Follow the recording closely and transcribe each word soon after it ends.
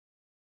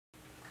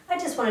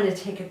just wanted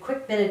to take a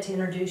quick minute to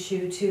introduce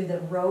you to the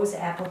rose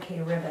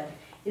applique ribbon.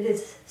 It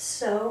is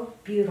so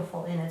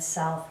beautiful in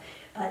itself,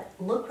 but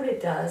look what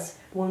it does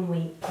when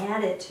we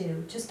add it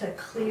to just a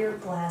clear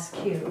glass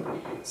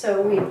cube.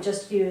 So we've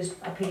just used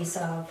a piece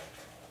of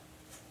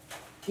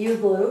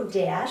U-glue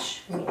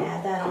dash. We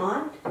add that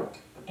on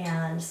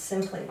and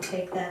simply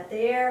take that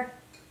there,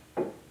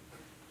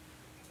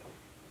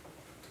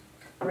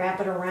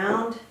 wrap it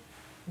around.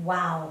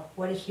 Wow,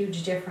 what a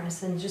huge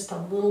difference in just a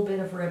little bit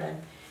of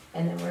ribbon.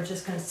 And then we're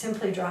just going to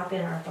simply drop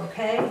in our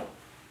bouquet.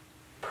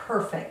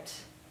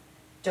 Perfect.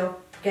 Don't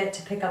forget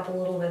to pick up a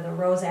little bit of the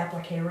rose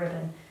applique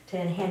ribbon to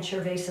enhance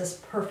your vase's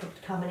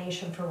perfect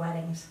combination for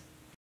weddings.